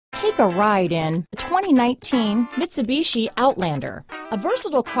Take a ride in the 2019 Mitsubishi Outlander. A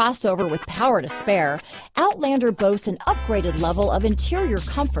versatile crossover with power to spare, Outlander boasts an upgraded level of interior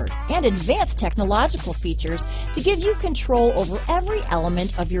comfort and advanced technological features to give you control over every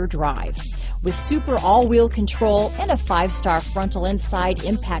element of your drive. With super all-wheel control and a 5-star frontal and side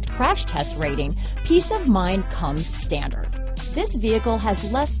impact crash test rating, peace of mind comes standard. This vehicle has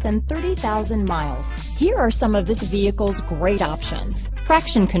less than 30,000 miles. Here are some of this vehicle's great options: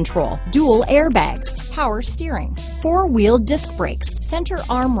 traction control, dual airbags, power steering, 4-wheel disc brakes, center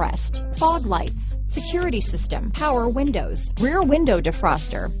armrest, fog lights, security system, power windows, rear window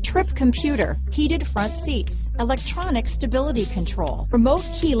defroster, trip computer, heated front seats, electronic stability control, remote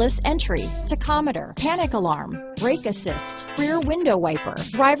keyless entry, tachometer, panic alarm, brake assist, rear window wiper,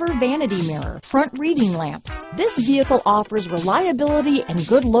 driver vanity mirror, front reading lamps. This vehicle offers reliability and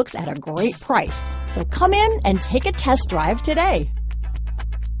good looks at a great price. So come in and take a test drive today.